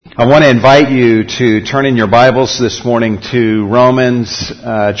I want to invite you to turn in your Bibles this morning to Romans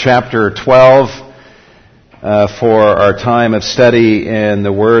chapter 12 for our time of study in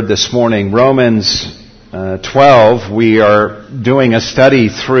the Word this morning. Romans 12, we are doing a study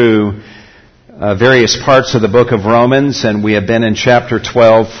through various parts of the book of Romans, and we have been in chapter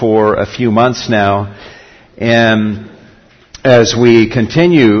 12 for a few months now. And as we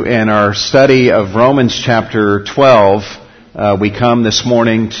continue in our study of Romans chapter 12, we come this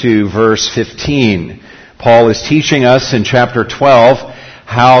morning to verse 15. Paul is teaching us in chapter 12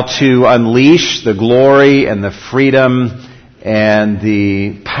 how to unleash the glory and the freedom and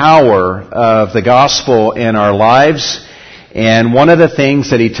the power of the gospel in our lives. And one of the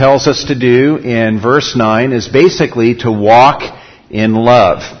things that he tells us to do in verse 9 is basically to walk in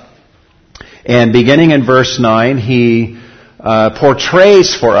love. And beginning in verse 9, he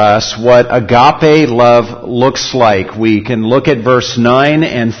portrays for us what agape love looks like. We can look at verse 9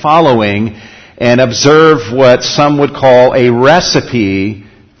 and following and observe what some would call a recipe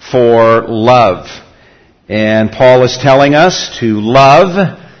for love. And Paul is telling us to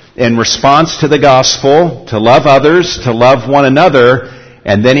love in response to the gospel, to love others, to love one another,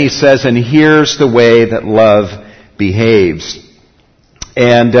 and then he says, and here's the way that love behaves.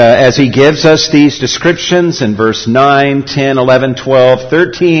 And as he gives us these descriptions in verse 9, 10, 11, 12,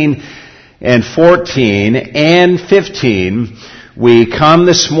 13, and 14, and 15, we come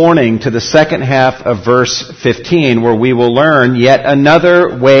this morning to the second half of verse 15, where we will learn yet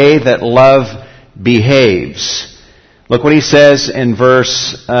another way that love behaves. Look what he says in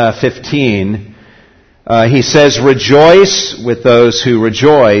verse 15. He says, rejoice with those who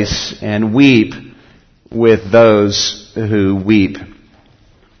rejoice, and weep with those who weep.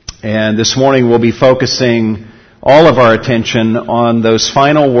 And this morning we'll be focusing all of our attention on those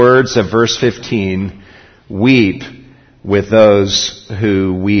final words of verse 15, weep with those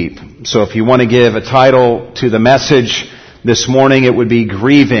who weep. So if you want to give a title to the message this morning, it would be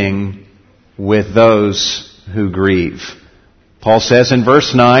Grieving with those who grieve. Paul says in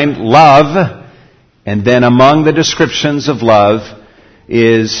verse 9, love, and then among the descriptions of love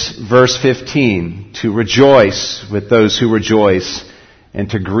is verse 15, to rejoice with those who rejoice, and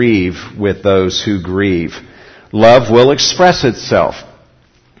to grieve with those who grieve. Love will express itself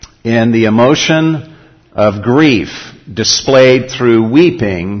in the emotion of grief displayed through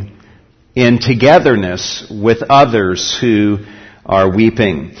weeping in togetherness with others who are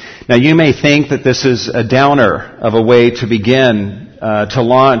weeping. Now you may think that this is a downer of a way to begin to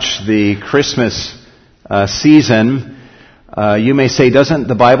launch the Christmas season. You may say, doesn't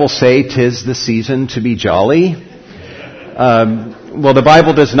the Bible say 'tis the season to be jolly? Well, the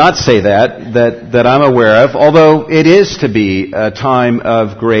Bible does not say that I'm aware of, although it is to be a time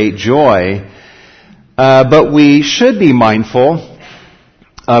of great joy. But we should be mindful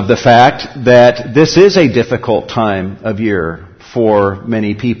of the fact that this is a difficult time of year for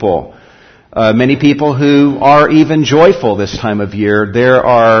many people. Many people who are even joyful this time of year. There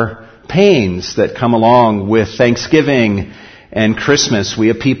are pains that come along with Thanksgiving and Christmas. We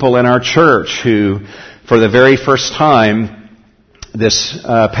have people in our church who, for the very first time this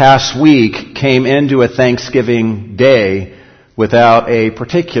past week, came into a Thanksgiving day without a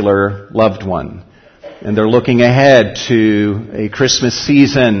particular loved one. And they're looking ahead to a Christmas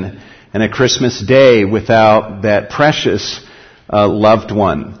season and a Christmas day without that precious loved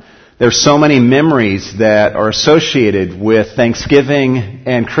one. There's so many memories that are associated with Thanksgiving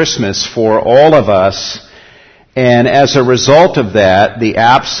and Christmas for all of us. And as a result of that, the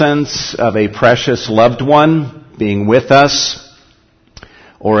absence of a precious loved one being with us,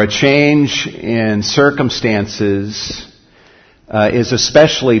 or a change in circumstances, is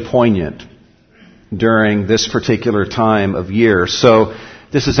especially poignant during this particular time of year. So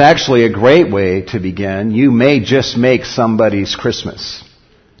this is actually a great way to begin. You may just make somebody's Christmas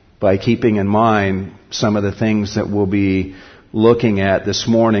by keeping in mind some of the things that we'll be looking at this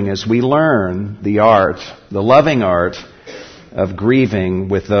morning as we learn the loving art of grieving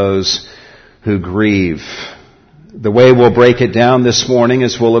with those who grieve. The way we'll break it down this morning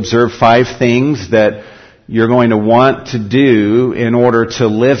is we'll observe 5 things that you're going to want to do in order to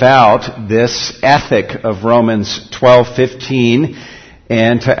live out this ethic of Romans 12:15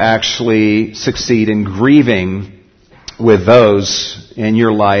 and to actually succeed in grieving with those in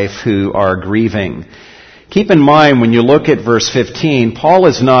your life who are grieving. Keep in mind, when you look at verse 15, Paul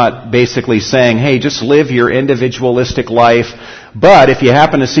is not basically saying, hey, just live your individualistic life, but if you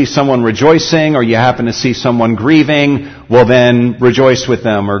happen to see someone rejoicing or you happen to see someone grieving, well then rejoice with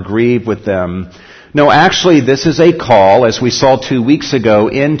them or grieve with them. No, actually this is a call, as we saw 2 weeks ago,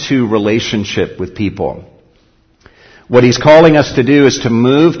 into relationship with people. What he's calling us to do is to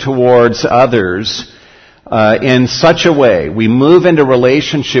move towards others in such a way, we move into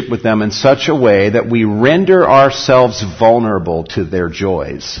relationship with them in such a way that we render ourselves vulnerable to their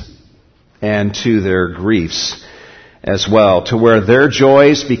joys and to their griefs as well, to where their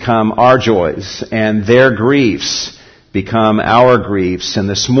joys become our joys and their griefs become our griefs. And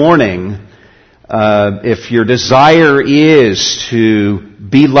this morning, if your desire is to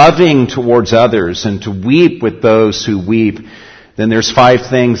be loving towards others and to weep with those who weep, then there's 5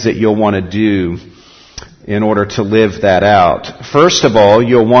 things that you'll want to do in order to live that out. First of all,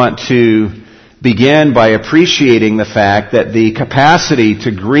 you'll want to begin by appreciating the fact that the capacity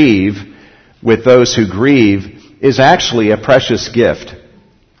to grieve with those who grieve is actually a precious gift.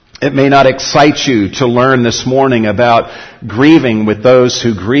 It may not excite you to learn this morning about grieving with those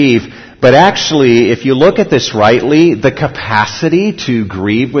who grieve, but actually, if you look at this rightly, the capacity to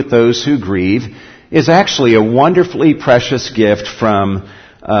grieve with those who grieve is actually a wonderfully precious gift from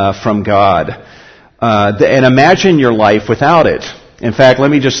God. And imagine your life without it. In fact, let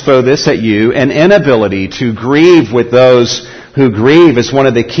me just throw this at you. An inability to grieve with those who grieve is one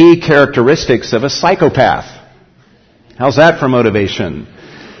of the key characteristics of a psychopath. How's that for motivation?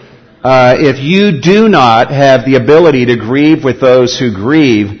 If you do not have the ability to grieve with those who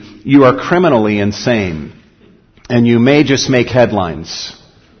grieve, you are criminally insane. And you may just make headlines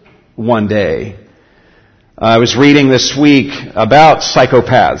one day. I was reading this week about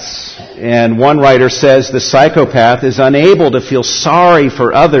psychopaths, and one writer says the psychopath is unable to feel sorry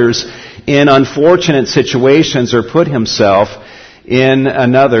for others in unfortunate situations or put himself in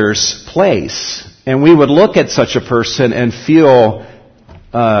another's place. And we would look at such a person and feel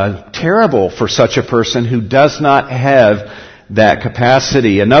terrible for such a person who does not have that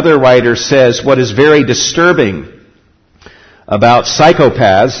capacity. Another writer says what is very disturbing about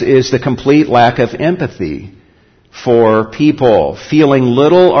psychopaths is the complete lack of empathy for people, feeling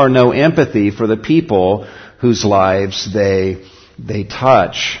little or no empathy for the people whose lives they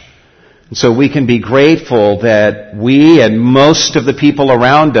touch. And so we can be grateful that we and most of the people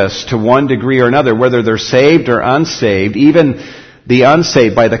around us, to one degree or another, whether they're saved or unsaved, even the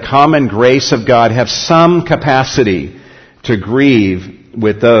unsaved, by the common grace of God, have some capacity to grieve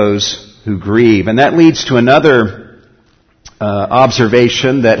with those who grieve. And that leads to another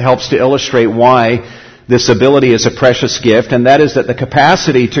observation that helps to illustrate why this ability is a precious gift, and that is that the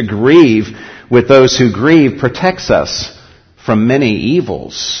capacity to grieve with those who grieve protects us from many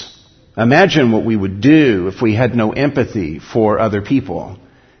evils. Imagine what we would do if we had no empathy for other people,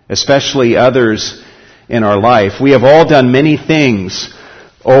 especially others in our life. We have all done many things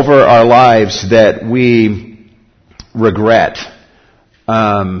over our lives that we regret.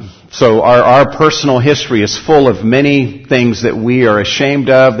 So our personal history is full of many things that we are ashamed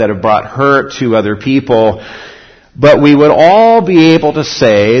of, that have brought hurt to other people. But we would all be able to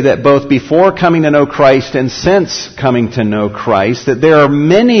say that both before coming to know Christ and since coming to know Christ, that there are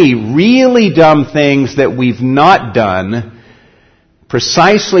many really dumb things that we've not done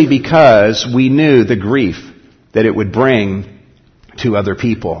precisely because we knew the grief that it would bring to other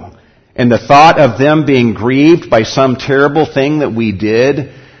people. And the thought of them being grieved by some terrible thing that we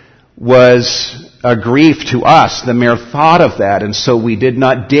did was a grief to us, the mere thought of that. And so we did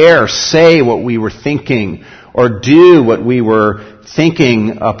not dare say what we were thinking or do what we were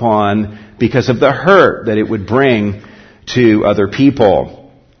thinking upon because of the hurt that it would bring to other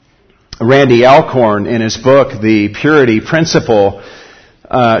people. Randy Alcorn, in his book, The Purity Principle,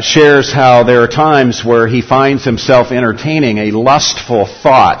 shares how there are times where he finds himself entertaining a lustful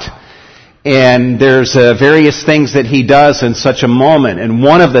thought. And there's various things that he does in such a moment. And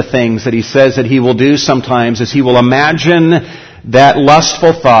one of the things that he says that he will do sometimes is he will imagine that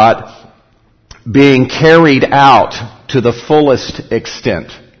lustful thought being carried out to the fullest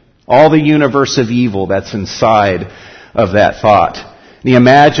extent. All the universe of evil that's inside of that thought. And he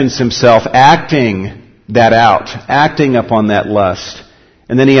imagines himself acting that out, acting upon that lust.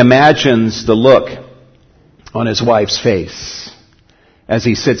 And then he imagines the look on his wife's face as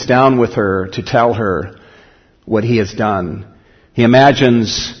he sits down with her to tell her what he has done. He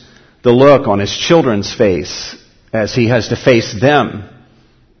imagines the look on his children's face as he has to face them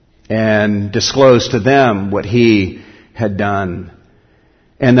and disclose to them what he had done.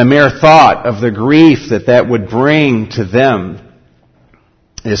 And the mere thought of the grief that would bring to them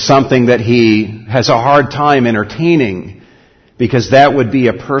is something that he has a hard time entertaining, because that would be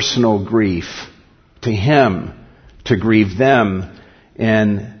a personal grief to him to grieve them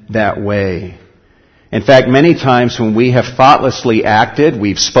in that way. In fact, many times when we have thoughtlessly acted,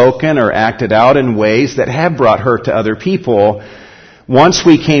 we've spoken or acted out in ways that have brought hurt to other people, once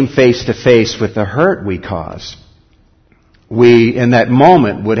we came face to face with the hurt we caused, we, in that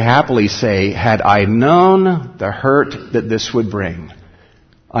moment, would happily say, had I known the hurt that this would bring,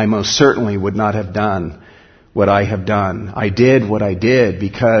 I most certainly would not have done what I have done. I did what I did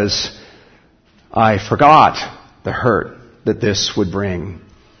because I forgot the hurt that this would bring.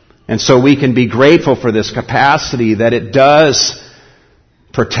 And so we can be grateful for this capacity that it does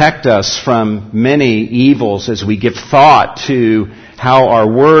protect us from many evils as we give thought to how our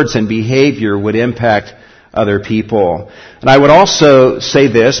words and behavior would impact other people. And I would also say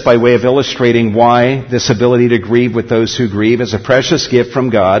this by way of illustrating why this ability to grieve with those who grieve is a precious gift from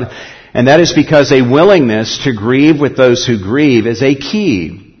God. And that is because a willingness to grieve with those who grieve is a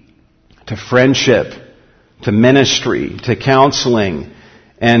key to friendship, to ministry, to counseling,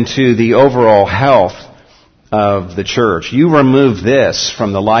 and to the overall health of the church. You remove this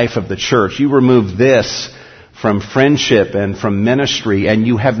from the life of the church. You remove this from friendship and from ministry, and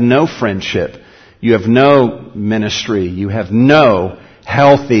you have no friendship. You have no ministry. You have no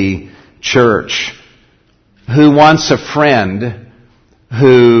healthy church. Who wants a friend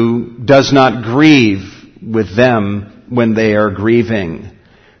who does not grieve with them when they are grieving?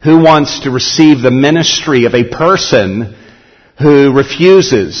 Who wants to receive the ministry of a person who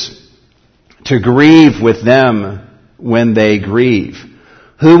refuses to grieve with them when they grieve?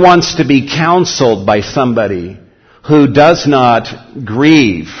 Who wants to be counseled by somebody who does not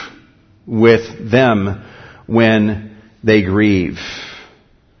grieve with them when they grieve?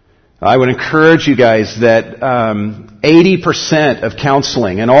 I would encourage you guys that 80% of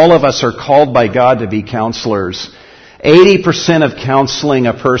counseling, and all of us are called by God to be counselors, 80% of counseling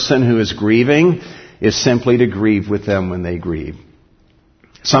a person who is grieving is simply to grieve with them when they grieve.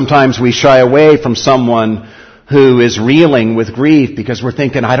 Sometimes we shy away from someone who is reeling with grief because we're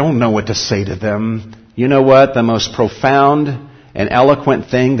thinking, I don't know what to say to them. You know what? The most profound and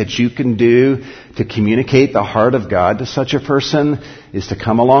eloquent thing that you can do to communicate the heart of God to such a person is to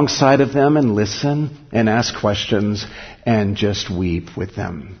come alongside of them and listen and ask questions and just weep with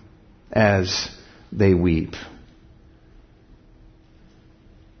them as they weep.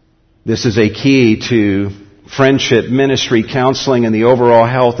 This is a key to friendship, ministry, counseling, and the overall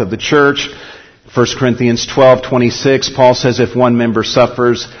health of the church. 1 Corinthians 12:26, Paul says if one member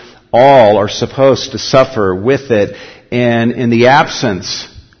suffers, all are supposed to suffer with it. And in the absence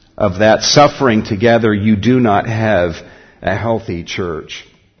of that suffering together, you do not have a healthy church.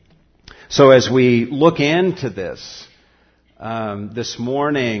 So as we look into this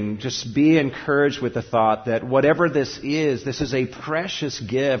morning, just be encouraged with the thought that whatever this is a precious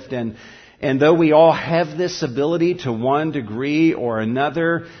gift. And though we all have this ability to one degree or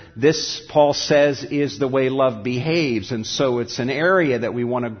another, this, Paul says, is the way love behaves. And so it's an area that we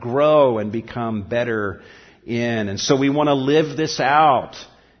want to grow and become better in. And so we want to live this out.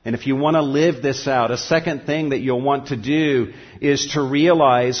 And if you want to live this out, a second thing that you'll want to do is to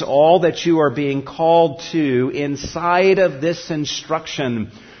realize all that you are being called to inside of this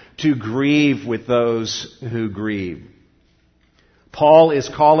instruction to grieve with those who grieve. Paul is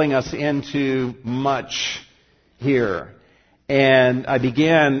calling us into much here. And I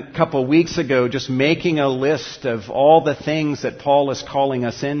began a couple of weeks ago just making a list of all the things that Paul is calling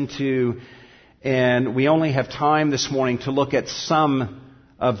us into. And we only have time this morning to look at some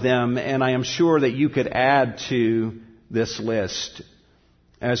of them, and I am sure that you could add to this list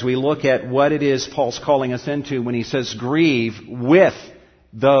as we look at what it is Paul's calling us into when he says grieve with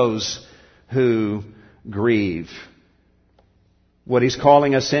those who grieve. What he's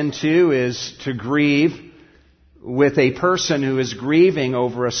calling us into is to grieve with a person who is grieving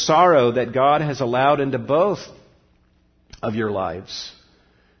over a sorrow that God has allowed into both of your lives.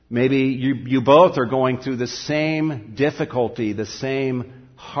 Maybe you both are going through the same difficulty, the same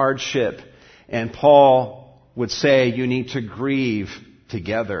hardship. And Paul would say you need to grieve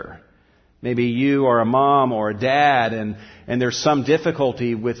together. Maybe you are a mom or a dad and there's some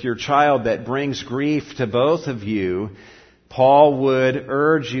difficulty with your child that brings grief to both of you. Paul would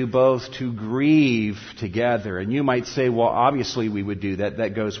urge you both to grieve together. And you might say, well, obviously we would do that.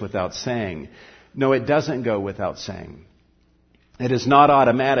 That goes without saying. No, it doesn't go without saying. It is not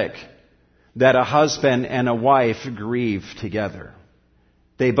automatic that a husband and a wife grieve together.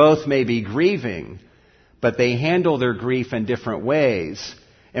 They both may be grieving, but they handle their grief in different ways.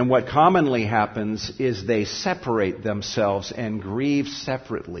 And what commonly happens is they separate themselves and grieve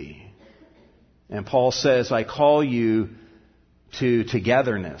separately. And Paul says, I call you to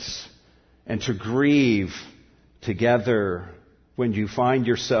togetherness and to grieve together when you find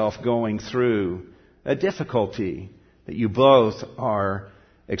yourself going through a difficulty that you both are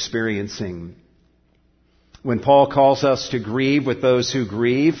experiencing. When Paul calls us to grieve with those who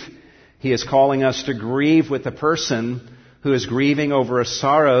grieve, he is calling us to grieve with the person who is grieving over a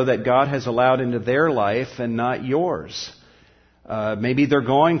sorrow that God has allowed into their life and not yours. Maybe they're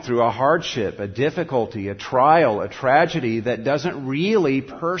going through a hardship, a difficulty, a trial, a tragedy that doesn't really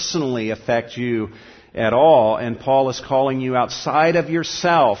personally affect you at all. And Paul is calling you outside of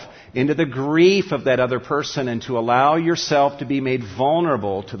yourself into the grief of that other person and to allow yourself to be made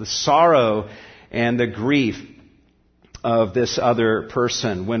vulnerable to the sorrow and the grief of this other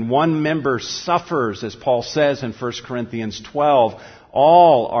person. When one member suffers, as Paul says in 1 Corinthians 12,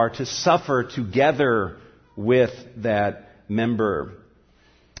 all are to suffer together with that member.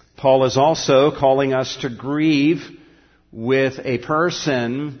 Paul is also calling us to grieve with a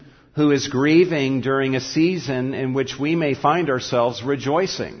person who is grieving during a season in which we may find ourselves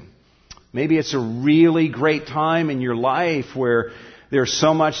rejoicing. Maybe it's a really great time in your life where there's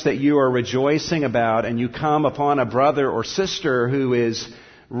so much that you are rejoicing about, and you come upon a brother or sister who is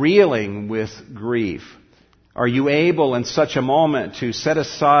reeling with grief. Are you able in such a moment to set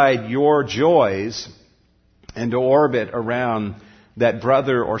aside your joys and to orbit around that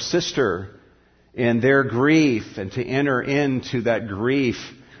brother or sister in their grief and to enter into that grief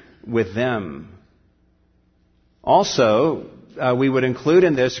with them? Also, we would include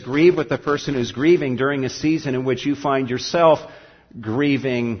in this, grieve with the person who's grieving during a season in which you find yourself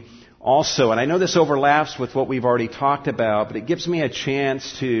grieving also. And I know this overlaps with what we've already talked about, but it gives me a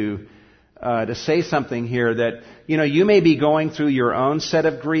chance to say something here that, you may be going through your own set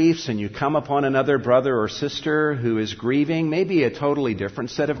of griefs and you come upon another brother or sister who is grieving, maybe a totally different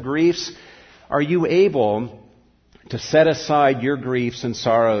set of griefs. Are you able to set aside your griefs and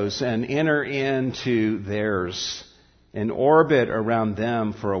sorrows and enter into theirs and orbit around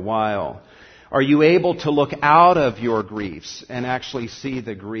them for a while? Are you able to look out of your griefs and actually see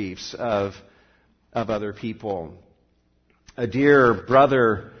the griefs of other people? A dear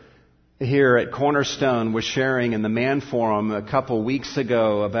brother here at Cornerstone was sharing in the Man Forum a couple weeks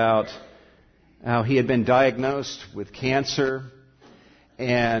ago about how he had been diagnosed with cancer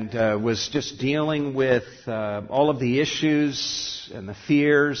and was just dealing with all of the issues and the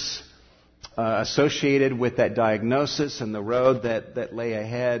fears associated with that diagnosis and the road that lay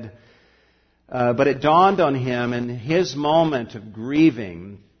ahead. But it dawned on him in his moment of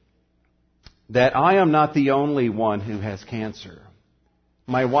grieving that I am not the only one who has cancer.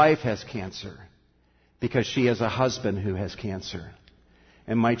 My wife has cancer because she has a husband who has cancer.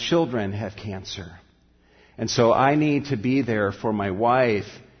 And my children have cancer. And so I need to be there for my wife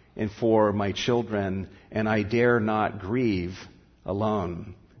and for my children, and I dare not grieve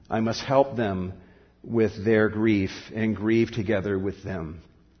alone. I must help them with their grief and grieve together with them.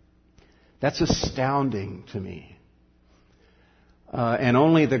 That's astounding to me. And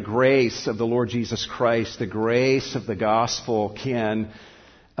only the grace of the Lord Jesus Christ, the grace of the gospel can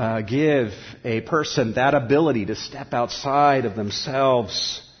give a person that ability to step outside of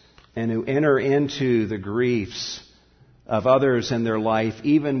themselves and to enter into the griefs of others in their life,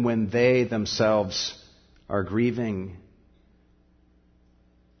 even when they themselves are grieving.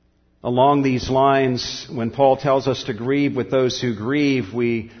 Along these lines, when Paul tells us to grieve with those who grieve,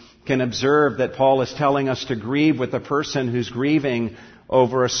 we can observe that Paul is telling us to grieve with a person who's grieving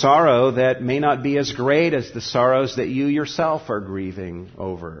over a sorrow that may not be as great as the sorrows that you yourself are grieving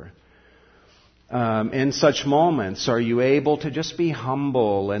over. In such moments, are you able to just be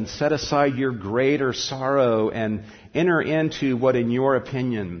humble and set aside your greater sorrow and enter into what, in your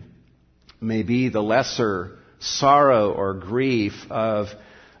opinion, may be the lesser sorrow or grief of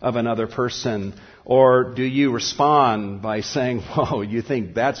another person? Or do you respond by saying, whoa, you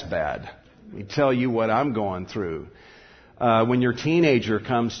think that's bad? Let me tell you what I'm going through. When your teenager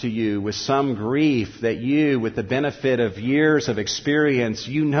comes to you with some grief that you, with the benefit of years of experience,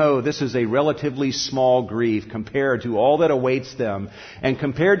 you know this is a relatively small grief compared to all that awaits them and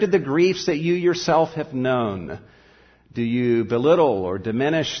compared to the griefs that you yourself have known. Do you belittle or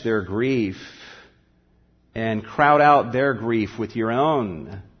diminish their grief and crowd out their grief with your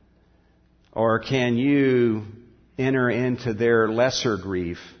own? Or can you enter into their lesser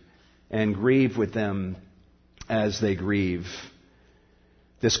grief and grieve with them as they grieve?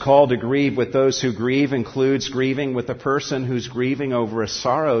 This call to grieve with those who grieve includes grieving with a person who's grieving over a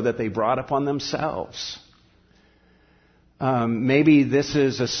sorrow that they brought upon themselves. Maybe this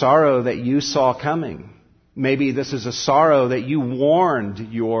is a sorrow that you saw coming. Maybe this is a sorrow that you warned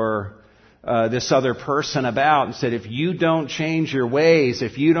this other person about and said, if you don't change your ways,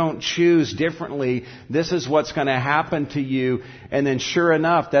 if you don't choose differently, this is what's going to happen to you. And then sure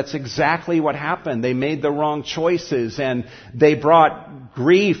enough, that's exactly what happened. They made the wrong choices and they brought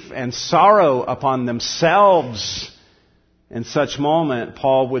grief and sorrow upon themselves In such moment,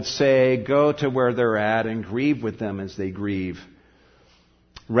 Paul would say, go to where they're at and grieve with them as they grieve,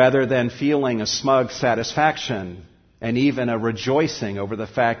 rather than feeling a smug satisfaction and even a rejoicing over the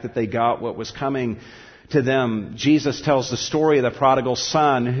fact that they got what was coming to them. Jesus tells the story of the prodigal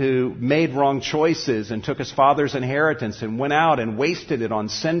son who made wrong choices and took his father's inheritance and went out and wasted it on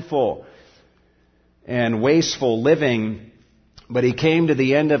sinful and wasteful living. But he came to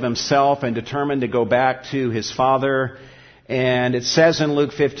the end of himself and determined to go back to his father. And it says in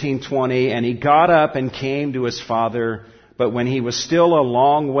Luke 15:20, and he got up and came to his father. But when he was still a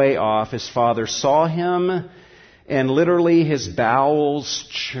long way off, his father saw him, and literally his bowels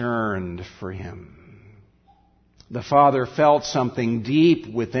churned for him. The father felt something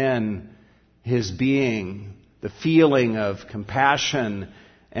deep within his being, the feeling of compassion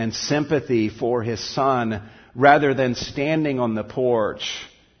and sympathy for his son, rather than standing on the porch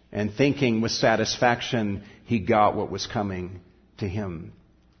and thinking with satisfaction he got what was coming to him.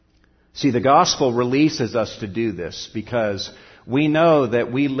 See, the gospel releases us to do this because we know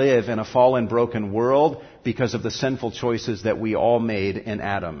that we live in a fallen, broken world because of the sinful choices that we all made in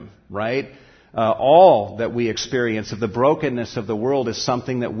Adam, right? All that we experience of the brokenness of the world is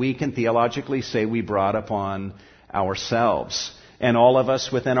something that we can theologically say we brought upon ourselves. And all of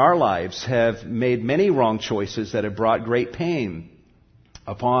us within our lives have made many wrong choices that have brought great pain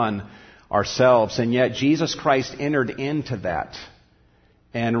upon ourselves. And yet Jesus Christ entered into that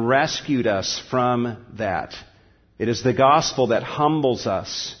and rescued us from that. It is the gospel that humbles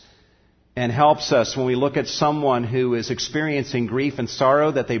us and helps us when we look at someone who is experiencing grief and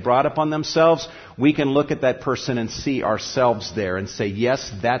sorrow that they brought upon themselves. We can look at that person and see ourselves there and say, yes,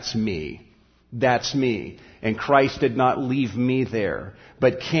 that's me. That's me. And Christ did not leave me there,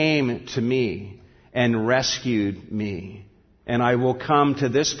 but came to me and rescued me. And I will come to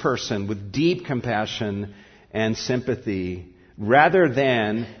this person with deep compassion and sympathy rather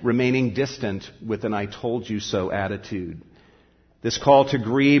than remaining distant with an I told you so attitude. This call to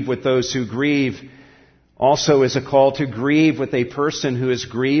grieve with those who grieve also is a call to grieve with a person who is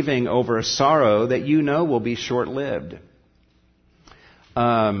grieving over a sorrow that you know will be short-lived.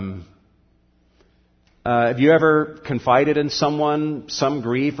 Have you ever confided in someone some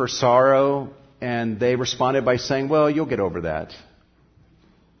grief or sorrow and they responded by saying, well, you'll get over that?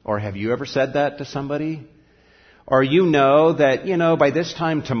 Or have you ever said that to somebody? Or you know that, by this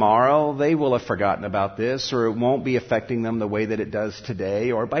time tomorrow, they will have forgotten about this, or it won't be affecting them the way that it does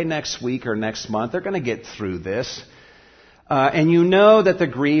today, or by next week or next month, they're going to get through this. And you know that the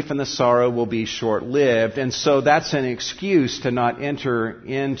grief and the sorrow will be short-lived, and so that's an excuse to not enter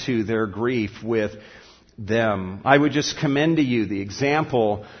into their grief with them. I would just commend to you the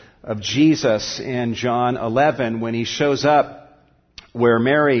example of Jesus in John 11 when he shows up where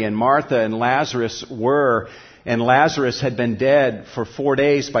Mary and Martha and Lazarus were. And Lazarus had been dead for 4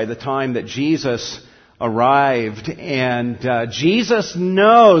 days by the time that Jesus arrived. And Jesus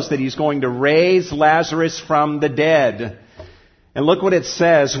knows that he's going to raise Lazarus from the dead. And look what it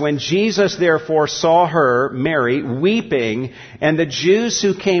says. When Jesus therefore saw her, Mary, weeping, and the Jews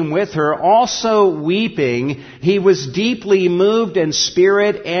who came with her also weeping, he was deeply moved in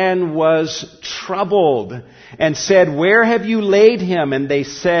spirit and was troubled, and said, where have you laid him? And they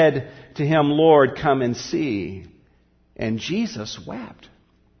said to him, Lord, come and see. And Jesus wept.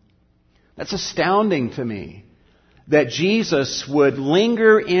 That's astounding to me, that Jesus would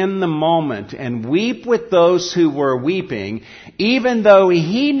linger in the moment and weep with those who were weeping, even though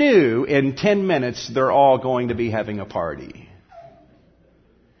he knew in 10 minutes they're all going to be having a party.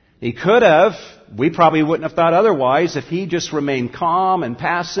 He could have, we probably wouldn't have thought otherwise, if he just remained calm and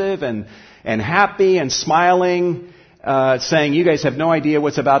passive and happy and smiling, saying, you guys have no idea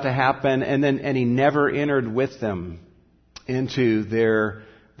what's about to happen, and he never entered with them into their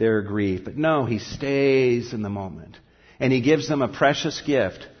grief. But no, he stays in the moment. And he gives them a precious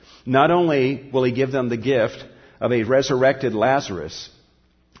gift. Not only will he give them the gift of a resurrected Lazarus,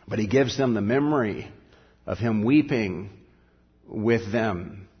 but he gives them the memory of him weeping with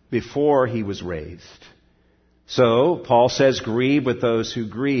them before he was raised. So, Paul says, grieve with those who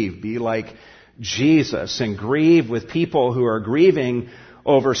grieve. Be like Jesus and grieve with people who are grieving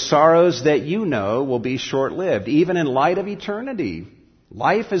over sorrows that you know will be short-lived, even in light of eternity.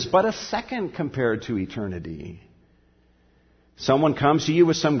 Life is but a second compared to eternity. Someone comes to you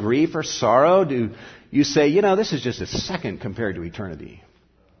with some grief or sorrow, do you say, this is just a second compared to eternity?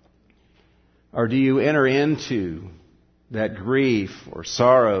 Or do you enter into that grief or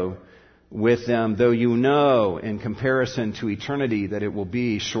sorrow with them, though you know in comparison to eternity that it will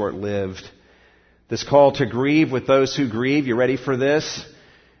be short-lived? This call to grieve with those who grieve, you ready for this?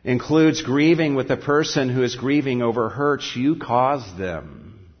 includes grieving with the person who is grieving over hurts you caused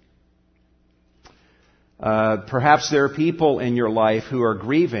them. Perhaps there are people in your life who are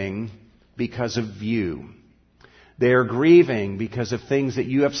grieving because of you. They are grieving because of things that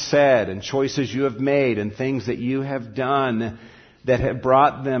you have said and choices you have made and things that you have done that have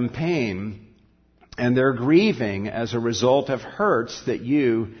brought them pain. And they're grieving as a result of hurts that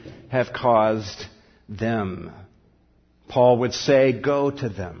you have caused them. Paul would say, go to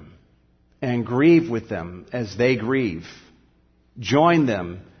them and grieve with them as they grieve. Join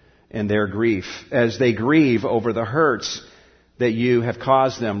them in their grief as they grieve over the hurts that you have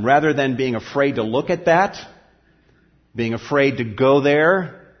caused them. Rather than being afraid to look at that, being afraid to go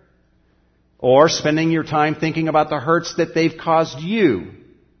there, or spending your time thinking about the hurts that they've caused you,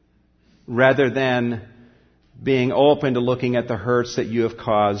 rather than being open to looking at the hurts that you have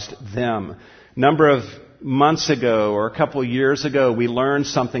caused them. A number of months ago, or a couple years ago, we learned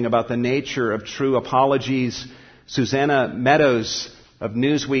something about the nature of true apologies. Susanna Meadows of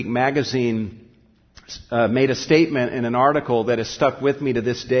Newsweek magazine made a statement in an article that has stuck with me to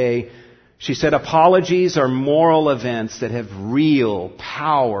this day. She said, apologies are moral events that have real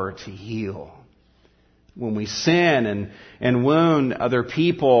power to heal. When we sin and wound other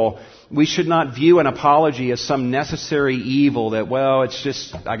people, we should not view an apology as some necessary evil that, well, it's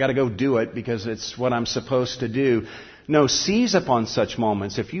just, I got to go do it because it's what I'm supposed to do. No, seize upon such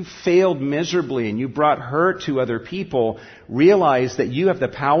moments. If you failed miserably and you brought hurt to other people, realize that you have the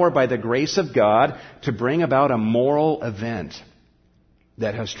power by the grace of God to bring about a moral event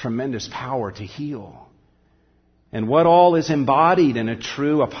that has tremendous power to heal. And what all is embodied in a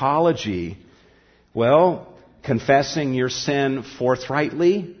true apology? Well, confessing your sin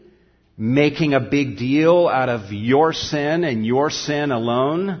forthrightly, making a big deal out of your sin and your sin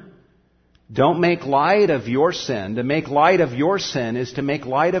alone. Don't make light of your sin. To make light of your sin is to make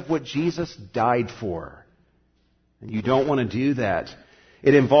light of what Jesus died for. And you don't want to do that.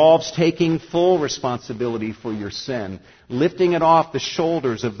 It involves taking full responsibility for your sin, lifting it off the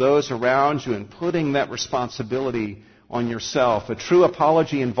shoulders of those around you and putting that responsibility on yourself. A true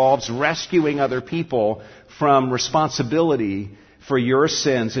apology involves rescuing other people from responsibility for your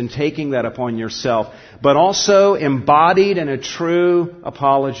sins and taking that upon yourself. But also embodied in a true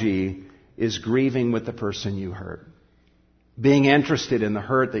apology is grieving with the person you hurt. Being interested in the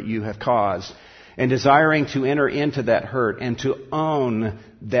hurt that you have caused and desiring to enter into that hurt and to own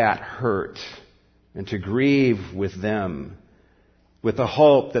that hurt and to grieve with them with the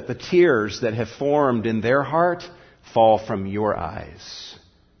hope that the tears that have formed in their heart fall from your eyes.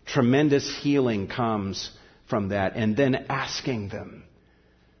 Tremendous healing comes from that. And then asking them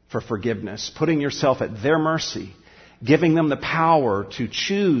for forgiveness, putting yourself at their mercy, giving them the power to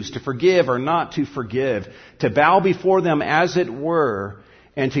choose to forgive or not to forgive, to bow before them as it were,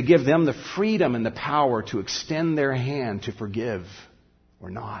 and to give them the freedom and the power to extend their hand to forgive or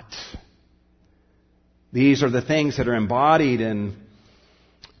not. These are the things that are embodied in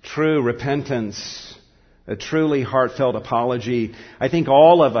true repentance, a truly heartfelt apology. I think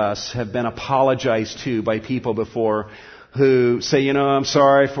all of us have been apologized to by people before who say, I'm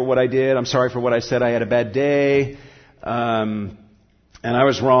sorry for what I did. I'm sorry for what I said. I had a bad day. And I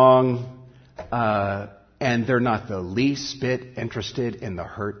was wrong. And they're not the least bit interested in the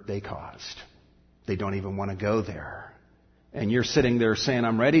hurt they caused. They don't even want to go there. And you're sitting there saying,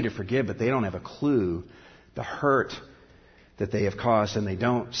 I'm ready to forgive, but they don't have a clue the hurt that they have caused, and they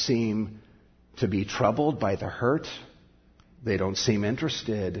don't seem to be troubled by the hurt. They don't seem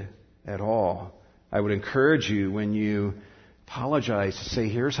interested at all. I would encourage you, when you apologize, to say,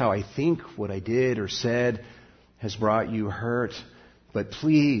 here's how I think what I did or said has brought you hurt. But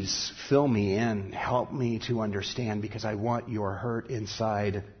please fill me in. Help me to understand, because I want your hurt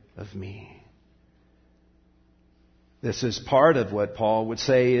inside of me. This is part of what Paul would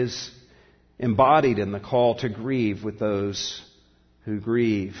say is embodied in the call to grieve with those who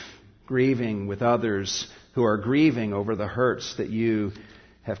grieve. Grieving with others who are grieving over the hurts that you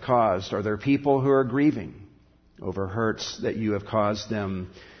have caused. Are there people who are grieving over hurts that you have caused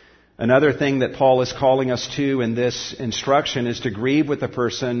them? Another thing that Paul is calling us to in this instruction is to grieve with the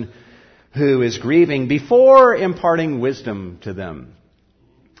person who is grieving before imparting wisdom to them.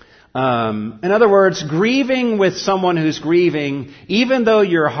 In other words, grieving with someone who's grieving, even though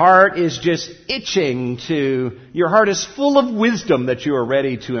your heart is just itching your heart is full of wisdom that you are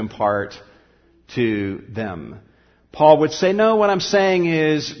ready to impart to them. Paul would say, no, what I'm saying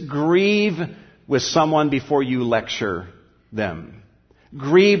is grieve with someone before you lecture them.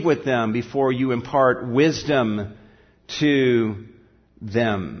 Grieve with them before you impart wisdom to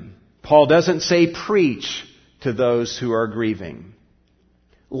them. Paul doesn't say preach to those who are grieving.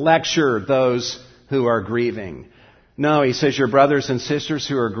 lecture those who are grieving. No, he says, your brothers and sisters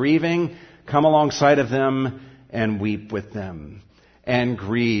who are grieving, come alongside of them and weep with them and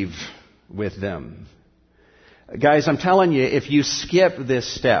grieve with them. Guys, I'm telling you, if you skip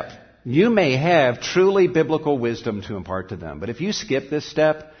this step, you may have truly biblical wisdom to impart to them. But if you skip this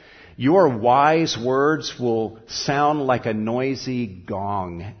step, your wise words will sound like a noisy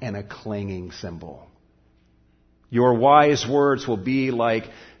gong and a clanging cymbal. Your wise words will be like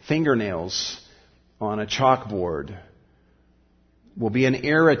fingernails on a chalkboard, will be an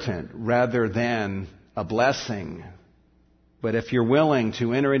irritant rather than a blessing. But if you're willing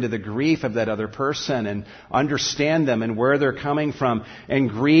to enter into the grief of that other person and understand them and where they're coming from and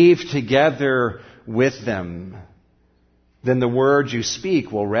grieve together with them, then the words you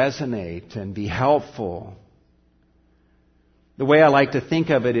speak will resonate and be helpful. The way I like to think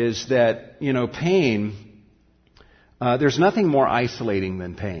of it is that, pain, there's nothing more isolating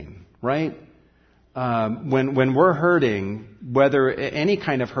than pain, right? When we're hurting, whether any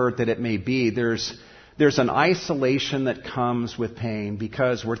kind of hurt that it may be, there's an isolation that comes with pain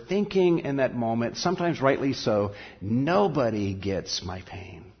because we're thinking in that moment, sometimes rightly so, nobody gets my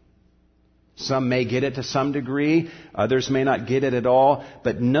pain. Some may get it to some degree, others may not get it at all,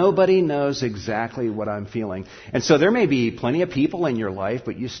 but nobody knows exactly what I'm feeling. And so there may be plenty of people in your life,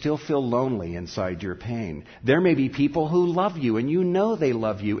 but you still feel lonely inside your pain. There may be people who love you, and you know they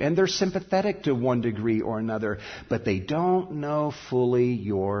love you, and they're sympathetic to one degree or another, but they don't know fully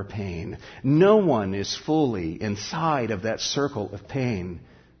your pain. No one is fully inside of that circle of pain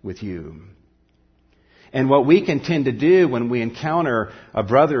with you. And what we can tend to do when we encounter a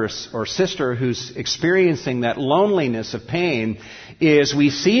brother or sister who's experiencing that loneliness of pain is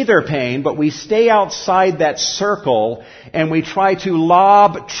we see their pain, but we stay outside that circle and we try to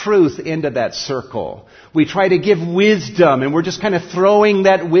lob truth into that circle. We try to give wisdom, and we're just kind of throwing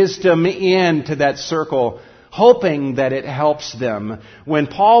that wisdom into that circle, hoping that it helps them. When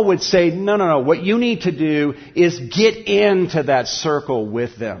Paul would say, no, what you need to do is get into that circle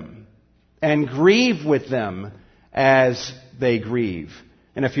with them and grieve with them as they grieve.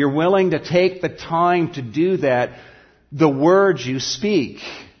 And if you're willing to take the time to do that, the words you speak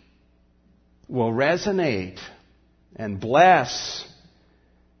will resonate and bless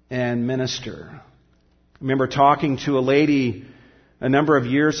and minister. I remember talking to a lady a number of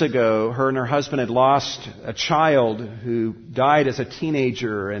years ago. Her and her husband had lost a child who died as a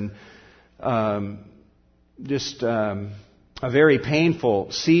teenager, and a very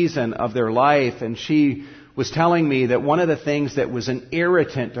painful season of their life. And she was telling me that one of the things that was an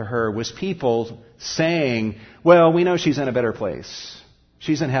irritant to her was people saying, well, we know she's in a better place.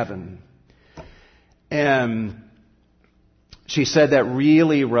 She's in heaven. And she said that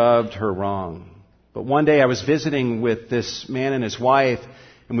really rubbed her wrong. But one day I was visiting with this man and his wife,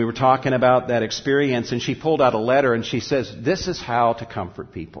 and we were talking about that experience, and she pulled out a letter and she says, this is how to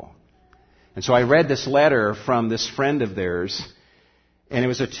comfort people. And so I read this letter from this friend of theirs, and it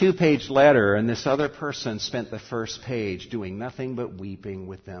was a 2-page letter, and this other person spent the first page doing nothing but weeping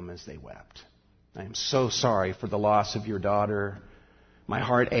with them as they wept. I am so sorry for the loss of your daughter. My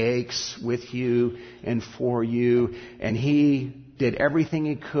heart aches with you and for you. And he did everything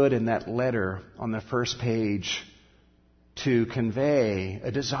he could in that letter on the first page to convey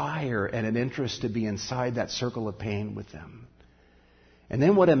a desire and an interest to be inside that circle of pain with them. And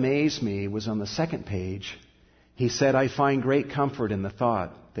then what amazed me was on the second page, he said, I find great comfort in the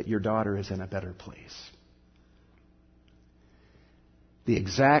thought that your daughter is in a better place. The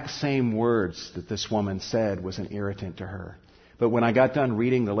exact same words that this woman said was an irritant to her. But when I got done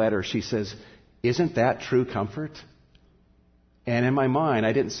reading the letter, she says, isn't that true comfort? And in my mind,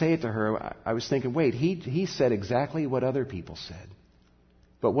 I didn't say it to her. I was thinking, wait, he said exactly what other people said.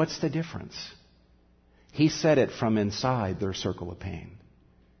 But what's the difference? He said it from inside their circle of pain,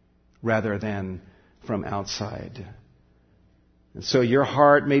 rather than from outside. And so your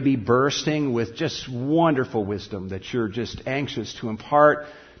heart may be bursting with just wonderful wisdom that you're just anxious to impart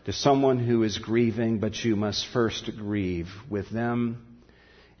to someone who is grieving, but you must first grieve with them.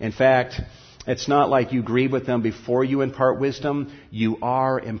 In fact, it's not like you grieve with them before you impart wisdom. You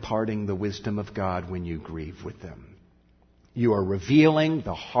are imparting the wisdom of God when you grieve with them. You are revealing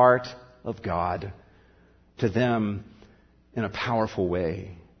the heart of God to them in a powerful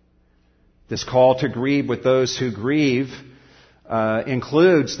way. This call to grieve with those who grieve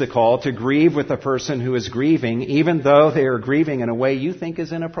includes the call to grieve with the person who is grieving, even though they are grieving in a way you think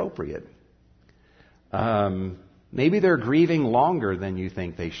is inappropriate. Maybe they're grieving longer than you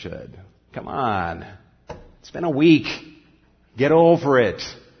think they should. Come on. It's been a week. Get over it.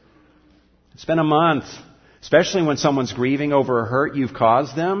 It's been a month. Especially when someone's grieving over a hurt you've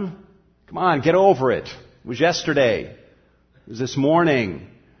caused them. Come on, get over it. It was yesterday. It was this morning.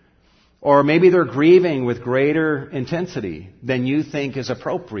 Or maybe they're grieving with greater intensity than you think is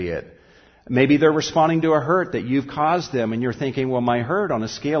appropriate. Maybe they're responding to a hurt that you've caused them, and you're thinking, well, my hurt on a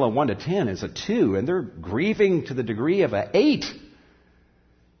scale of 1 to 10 is a 2, and they're grieving to the degree of an 8.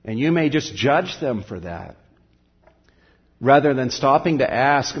 And you may just judge them for that. Rather than stopping to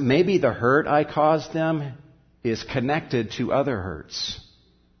ask, maybe the hurt I caused them is connected to other hurts.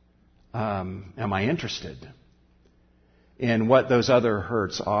 Am I interested in what those other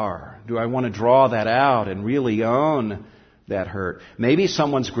hurts are? Do I want to draw that out and really own that hurt? Maybe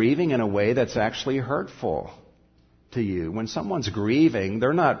someone's grieving in a way that's actually hurtful to you. When someone's grieving,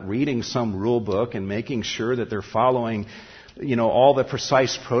 they're not reading some rule book and making sure that they're following, all the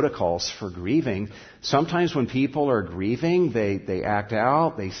precise protocols for grieving. Sometimes when people are grieving, they act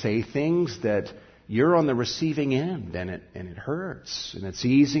out, they say things that you're on the receiving end, and it hurts. And it's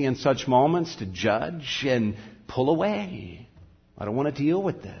easy in such moments to judge and pull away. I don't want to deal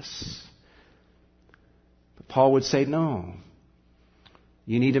with this. But Paul would say, no.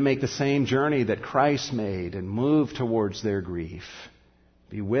 You need to make the same journey that Christ made and move towards their grief.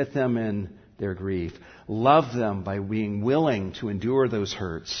 Be with them in their grief. Love them by being willing to endure those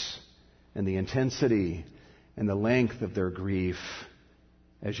hurts and the intensity and the length of their grief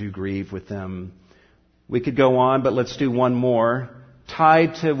as you grieve with them. We could go on, but let's do one more,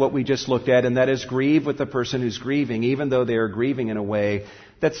 tied to what we just looked at, and that is grieve with the person who's grieving, even though they are grieving in a way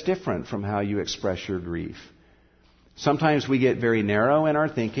that's different from how you express your grief. Sometimes we get very narrow in our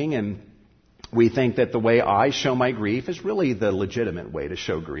thinking, and we think that the way I show my grief is really the legitimate way to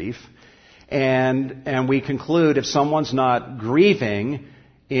show grief. And we conclude if someone's not grieving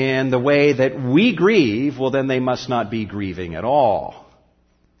in the way that we grieve, well, then they must not be grieving at all.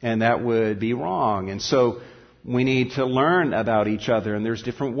 And that would be wrong. And so we need to learn about each other, and there's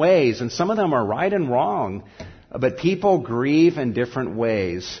different ways. And some of them are right and wrong, but people grieve in different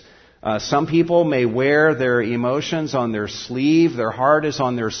ways. Some people may wear their emotions on their sleeve. Their heart is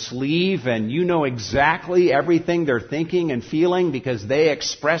on their sleeve, and you know exactly everything they're thinking and feeling because they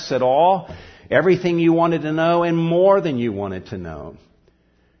express it all. Everything you wanted to know and more than you wanted to know.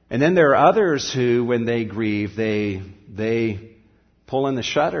 And then there are others who, when they grieve, they pull in the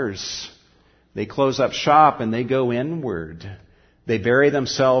shutters. They close up shop and they go inward. They bury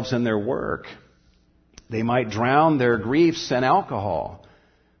themselves in their work. They might drown their griefs in alcohol.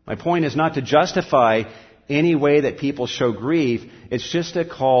 My point is not to justify any way that people show grief. It's just a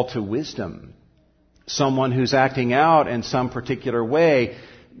call to wisdom. Someone who's acting out in some particular way,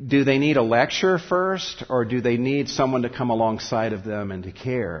 do they need a lecture first, or do they need someone to come alongside of them and to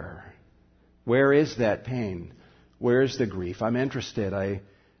care? Where is that pain? Where's the grief? I'm interested.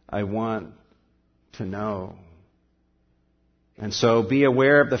 I want to know. And so be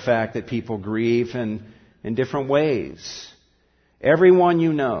aware of the fact that people grieve in different ways. Everyone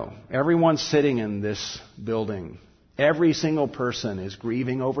you know, everyone sitting in this building, every single person is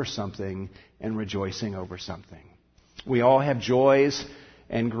grieving over something and rejoicing over something. We all have joys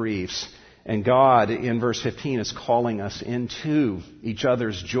and griefs. And God, in verse 15, is calling us into each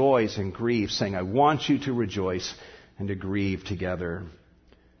other's joys and griefs, saying, I want you to rejoice and to grieve together.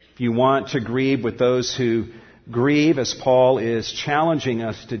 If you want to grieve with those who grieve, as Paul is challenging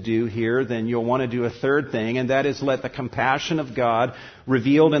us to do here, then you'll want to do a third thing, and that is let the compassion of God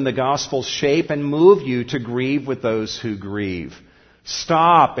revealed in the gospel shape and move you to grieve with those who grieve.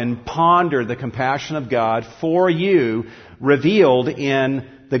 Stop and ponder the compassion of God for you revealed in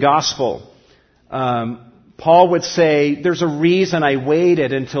the gospel. Paul would say, there's a reason I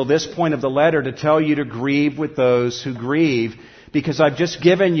waited until this point of the letter to tell you to grieve with those who grieve, because I've just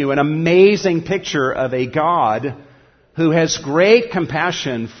given you an amazing picture of a God who has great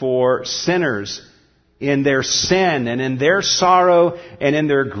compassion for sinners in their sin and in their sorrow and in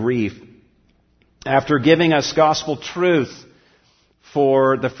their grief. After giving us gospel truth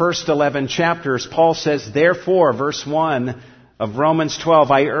for the first 11 chapters, Paul says, therefore, verse 1 of Romans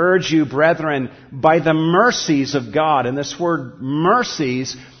 12, I urge you, brethren, by the mercies of God. And this word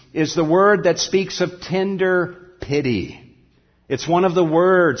mercies is the word that speaks of tender pity. It's one of the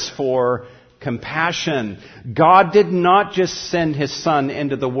words for compassion. God did not just send His Son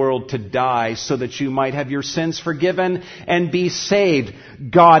into the world to die so that you might have your sins forgiven and be saved.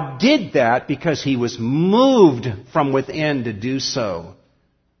 God did that because He was moved from within to do so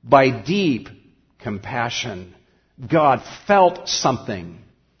by deep compassion. God felt something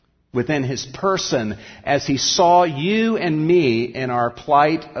within His person as He saw you and me in our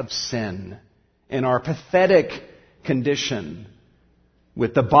plight of sin, in our pathetic condition.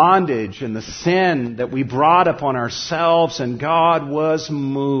 with the bondage and the sin that we brought upon ourselves, and God was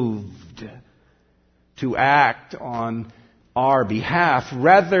moved to act on our behalf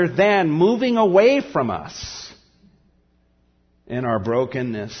rather than moving away from us in our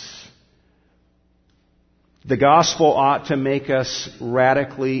brokenness. The gospel ought to make us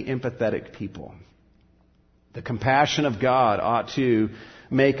radically empathetic people. The compassion of God ought to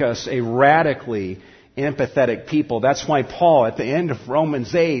make us a radically empathetic people. That's why Paul, at the end of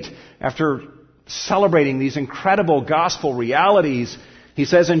Romans 8, after celebrating these incredible gospel realities, he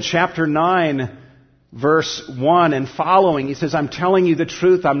says in chapter 9, verse 1 and following, he says, I'm telling you the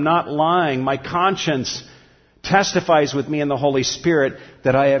truth, I'm not lying. My conscience testifies with me in the Holy Spirit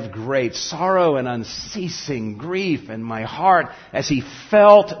that I have great sorrow and unceasing grief in my heart, as he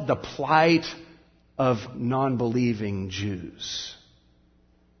felt the plight of non-believing Jews.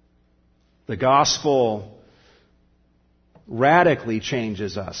 The gospel radically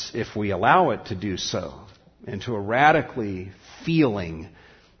changes us, if we allow it to do so, into a radically feeling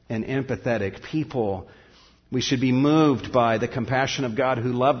and empathetic people. We should be moved by the compassion of God,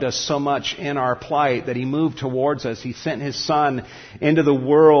 who loved us so much in our plight that he moved towards us. He sent his Son into the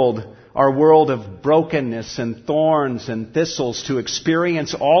world, our world of brokenness and thorns and thistles, to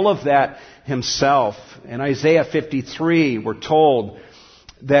experience all of that himself. In Isaiah 53, we're told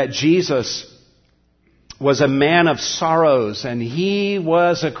that Jesus was a man of sorrows, and he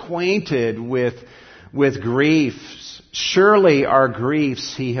was acquainted with griefs. Surely our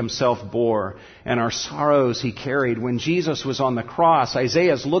griefs he himself bore, and our sorrows he carried. When Jesus was on the cross,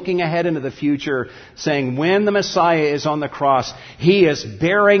 Isaiah is looking ahead into the future, saying, when the Messiah is on the cross, he is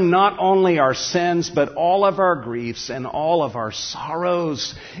bearing not only our sins, but all of our griefs and all of our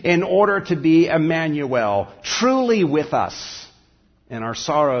sorrows, in order to be Emmanuel, truly with us in our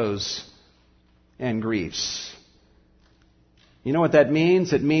sorrows and griefs. You know what that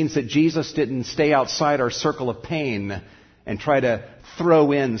means? It means that Jesus didn't stay outside our circle of pain and try to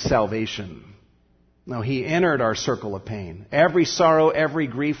throw in salvation. No, he entered our circle of pain. Every sorrow, every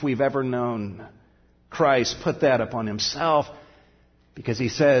grief we've ever known, Christ put that upon himself, because he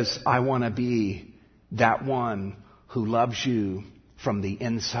says, I want to be that one who loves you from the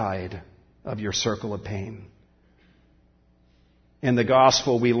inside of your circle of pain. In the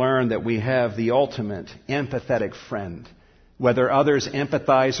gospel, we learn that we have the ultimate empathetic friend. Whether others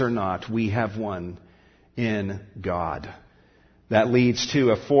empathize or not, we have one in God. That leads to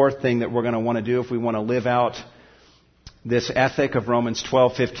a fourth thing that we're going to want to do if we want to live out this ethic of Romans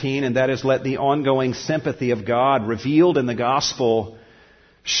 12:15, and that is let the ongoing sympathy of God revealed in the gospel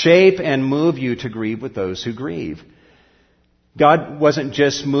shape and move you to grieve with those who grieve. God wasn't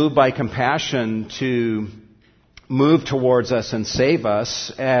just moved by compassion to move towards us and save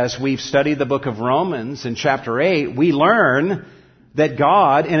us. As we've studied the book of Romans in chapter 8, we learn that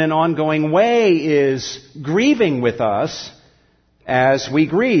God, in an ongoing way, is grieving with us as we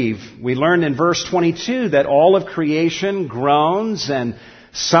grieve. We learn in verse 22 that all of creation groans and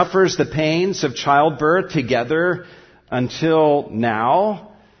suffers the pains of childbirth together until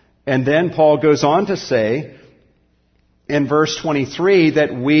now. And then Paul goes on to say in verse 23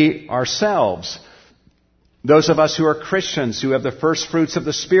 that we ourselves, those of us who are Christians, who have the first fruits of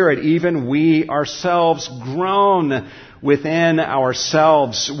the Spirit, even we ourselves groan within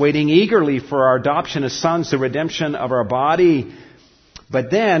ourselves, waiting eagerly for our adoption as sons, the redemption of our body. But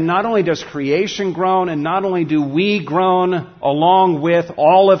then, not only does creation groan, and not only do we groan along with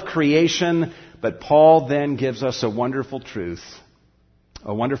all of creation, but Paul then gives us a wonderful truth,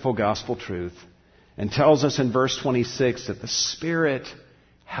 a wonderful gospel truth, and tells us in verse 26 that the Spirit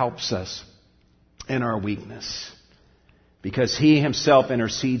helps us in our weakness, because he himself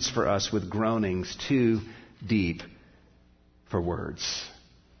intercedes for us with groanings too deep for words.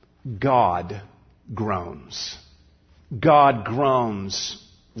 God groans. God groans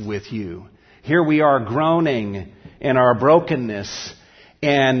with you. Here we are groaning in our brokenness,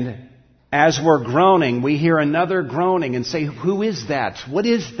 and as we're groaning, we hear another groaning and say, who is that? What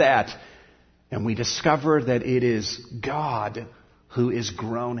is that? And we discover that it is God who is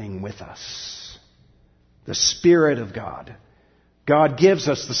groaning with us. The Spirit of God. God gives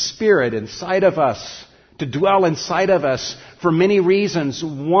us the Spirit inside of us to dwell inside of us for many reasons.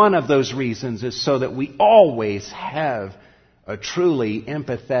 One of those reasons is so that we always have a truly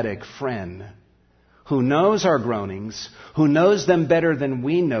empathetic friend who knows our groanings, who knows them better than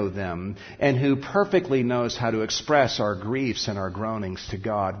we know them, and who perfectly knows how to express our griefs and our groanings to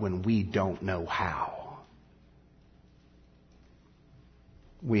God when we don't know how.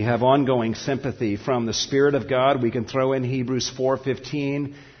 We have ongoing sympathy from the Spirit of God. We can throw in Hebrews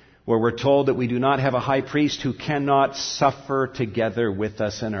 4:15, where we're told that we do not have a high priest who cannot suffer together with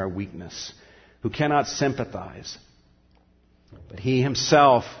us in our weakness, who cannot sympathize. But he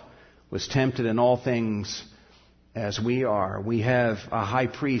himself was tempted in all things as we are. We have a high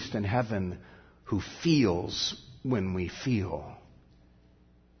priest in heaven who feels when we feel,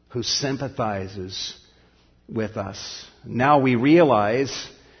 who sympathizes with us. Now we realize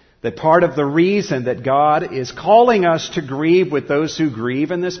that part of the reason that God is calling us to grieve with those who grieve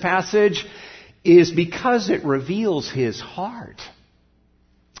in this passage is because it reveals His heart.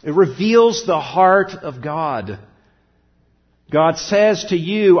 It reveals the heart of God. God says to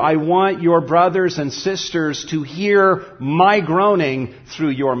you, I want your brothers and sisters to hear my groaning through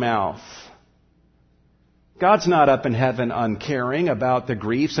your mouth. God's not up in heaven uncaring about the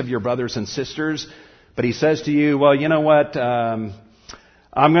griefs of your brothers and sisters, but He says to you, well, you know what?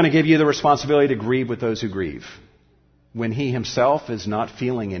 I'm going to give you the responsibility to grieve with those who grieve. When He Himself is not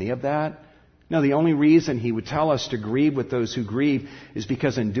feeling any of that. No, the only reason He would tell us to grieve with those who grieve is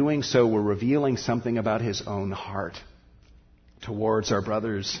because in doing so, we're revealing something about His own heart towards our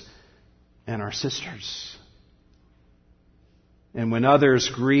brothers and our sisters. And when others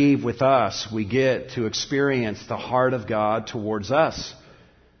grieve with us, we get to experience the heart of God towards us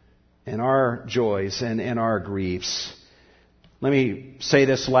and our joys and in our griefs. Let me say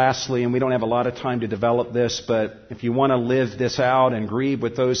this lastly, and we don't have a lot of time to develop this, but if you want to live this out and grieve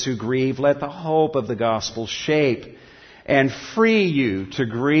with those who grieve, let the hope of the gospel shape and free you to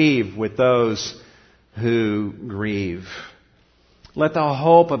grieve with those who grieve. Let the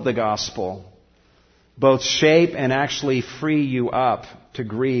hope of the gospel both shape and actually free you up to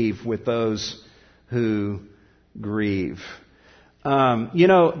grieve with those who grieve.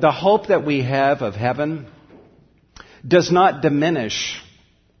 The hope that we have of heaven does not diminish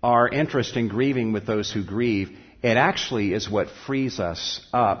our interest in grieving with those who grieve. It actually is what frees us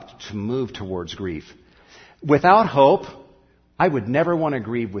up to move towards grief. Without hope, I would never want to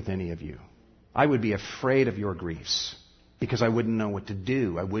grieve with any of you. I would be afraid of your griefs because I wouldn't know what to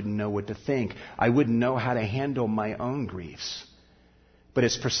do. I wouldn't know what to think. I wouldn't know how to handle my own griefs. But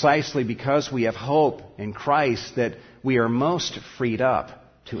it's precisely because we have hope in Christ that we are most freed up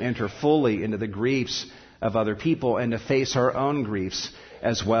to enter fully into the griefs of other people and to face our own griefs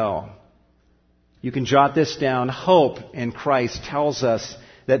as well. You can jot this down. Hope in Christ tells us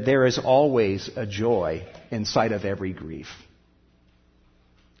that there is always a joy inside of every grief.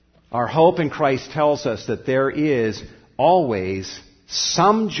 Our hope in Christ tells us that there is always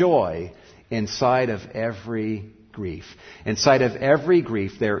some joy inside of every grief. Inside of every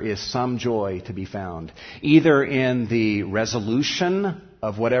grief, there is some joy to be found, either in the resolution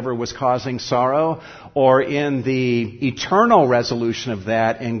of whatever was causing sorrow, or in the eternal resolution of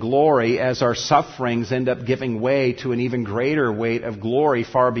that in glory as our sufferings end up giving way to an even greater weight of glory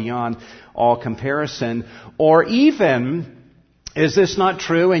far beyond all comparison. Or even, is this not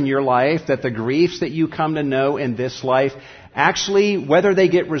true in your life, that the griefs that you come to know in this life actually, whether they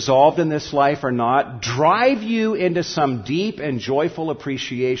get resolved in this life or not, drive you into some deep and joyful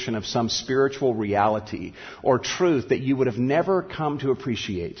appreciation of some spiritual reality or truth that you would have never come to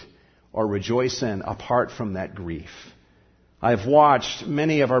appreciate or rejoice in apart from that grief? I've watched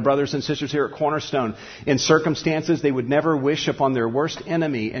many of our brothers and sisters here at Cornerstone in circumstances they would never wish upon their worst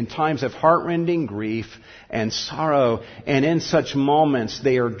enemy, in times of heartrending grief and sorrow. And in such moments,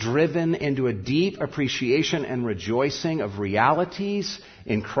 they are driven into a deep appreciation and rejoicing of realities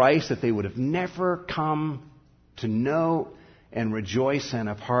in Christ that they would have never come to know and rejoice in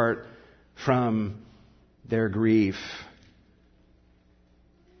apart from their grief.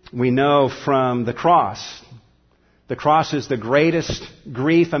 We know from the cross. The cross is the greatest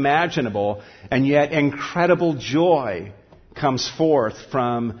grief imaginable, and yet incredible joy comes forth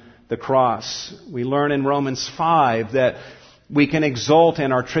from the cross. We learn in Romans 5 that we can exult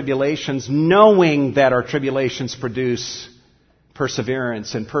in our tribulations, knowing that our tribulations produce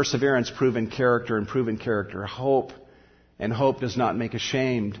perseverance, and perseverance proven character, and proven character hope. And hope does not make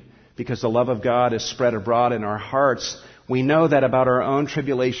ashamed, because the love of God is spread abroad in our hearts. We know that about our own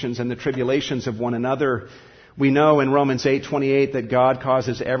tribulations and the tribulations of one another. We know in Romans 8:28 that God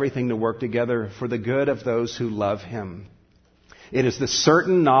causes everything to work together for the good of those who love Him. It is the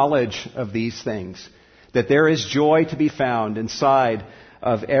certain knowledge of these things that there is joy to be found inside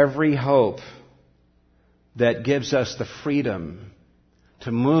of every hope that gives us the freedom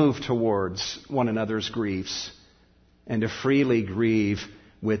to move towards one another's griefs and to freely grieve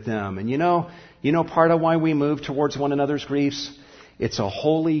with them. And you know part of why we move towards one another's griefs? It's a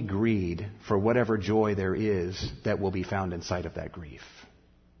holy greed for whatever joy there is that will be found inside of that grief.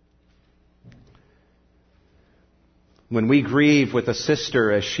 When we grieve with a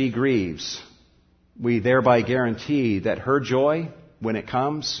sister as she grieves, we thereby guarantee that her joy, when it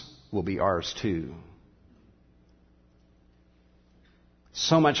comes, will be ours too.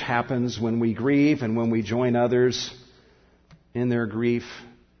 So much happens when we grieve and when we join others in their grief.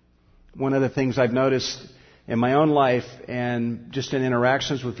 One of the things I've noticed in my own life and just in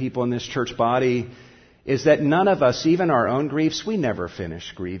interactions with people in this church body is that none of us, even our own griefs, we never finish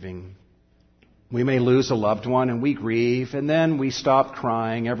grieving. We may lose a loved one and we grieve, and then we stop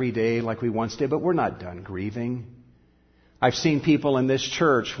crying every day like we once did, but we're not done grieving. I've seen people in this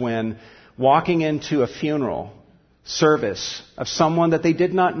church when walking into a funeral service of someone that they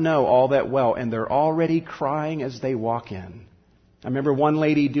did not know all that well, and they're already crying as they walk in. I remember one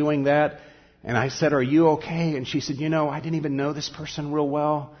lady doing that, and I said, "Are you okay?" And she said, I didn't even know this person real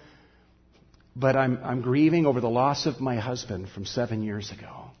well, but I'm grieving over the loss of my husband from 7 years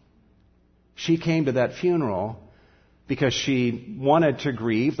ago. She came to that funeral because she wanted to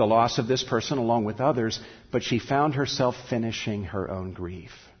grieve the loss of this person along with others, but she found herself finishing her own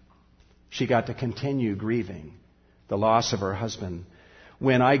grief. She got to continue grieving the loss of her husband.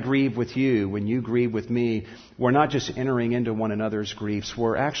 When I grieve with you, when you grieve with me, we're not just entering into one another's griefs,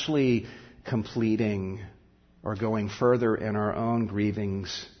 we're actually completing or going further in our own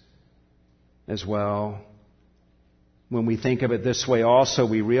grievings as well. When we think of it this way also,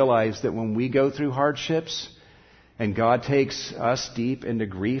 we realize that when we go through hardships and God takes us deep into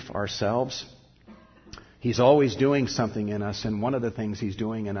grief ourselves, He's always doing something in us, and one of the things He's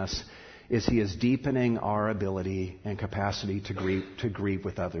doing in us is He is deepening our ability and capacity to grieve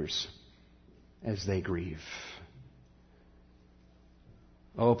with others as they grieve.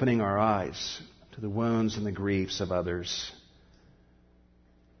 Opening our eyes to the wounds and the griefs of others.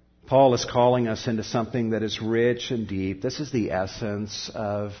 Paul is calling us into something that is rich and deep. This is the essence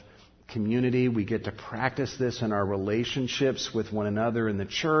of community. We get to practice this in our relationships with one another in the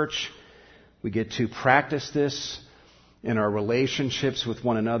church. We get to practice this in our relationships with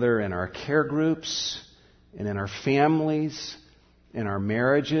one another in our care groups and in our families, in our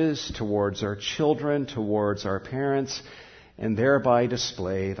marriages, towards our children, towards our parents, and thereby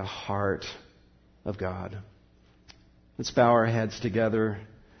display the heart of God. Let's bow our heads together.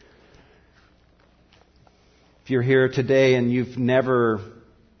 If you're here today and you've never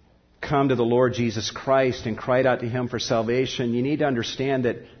come to the Lord Jesus Christ and cried out to Him for salvation, you need to understand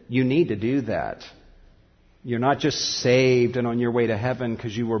that you need to do that. You're not just saved and on your way to heaven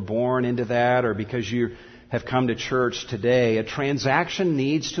because you were born into that or because you have come to church today. A transaction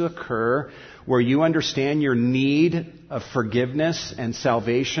needs to occur where you understand your need of forgiveness and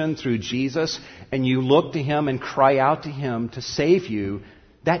salvation through Jesus, and you look to Him and cry out to Him to save you.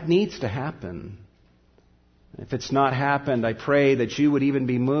 That needs to happen. If it's not happened, I pray that you would even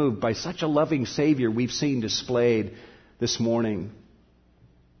be moved by such a loving Savior we've seen displayed this morning.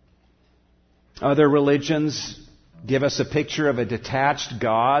 Other religions give us a picture of a detached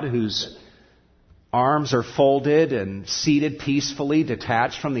God whose arms are folded and seated peacefully,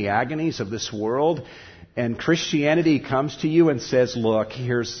 detached from the agonies of this world. And Christianity comes to you and says, look,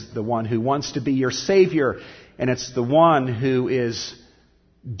 here's the one who wants to be your Savior, and it's the one who is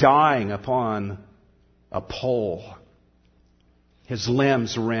dying upon a pole, his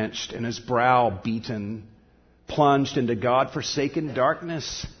limbs wrenched and his brow beaten, plunged into God-forsaken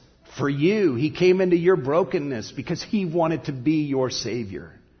darkness. For you, He came into your brokenness because He wanted to be your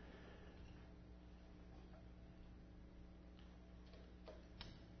Savior.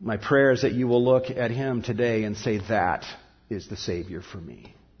 My prayer is that you will look at Him today and say, that is the Savior for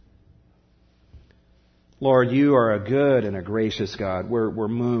me. Lord, You are a good and a gracious God. We're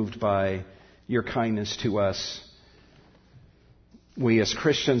moved by Your kindness to us. We as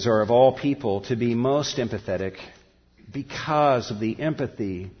Christians are of all people to be most empathetic because of the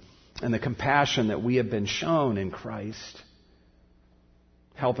empathy and the compassion that we have been shown in Christ.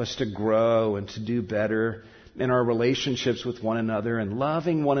 Help us to grow and to do better in our relationships with one another and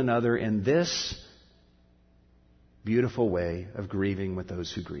loving one another in this beautiful way of grieving with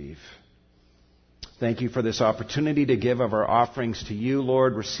those who grieve. Thank You for this opportunity to give of our offerings to You,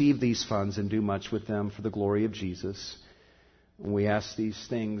 Lord. Receive these funds and do much with them for the glory of Jesus. And we ask these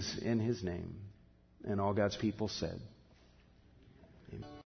things in His name. And all God's people said, Amen.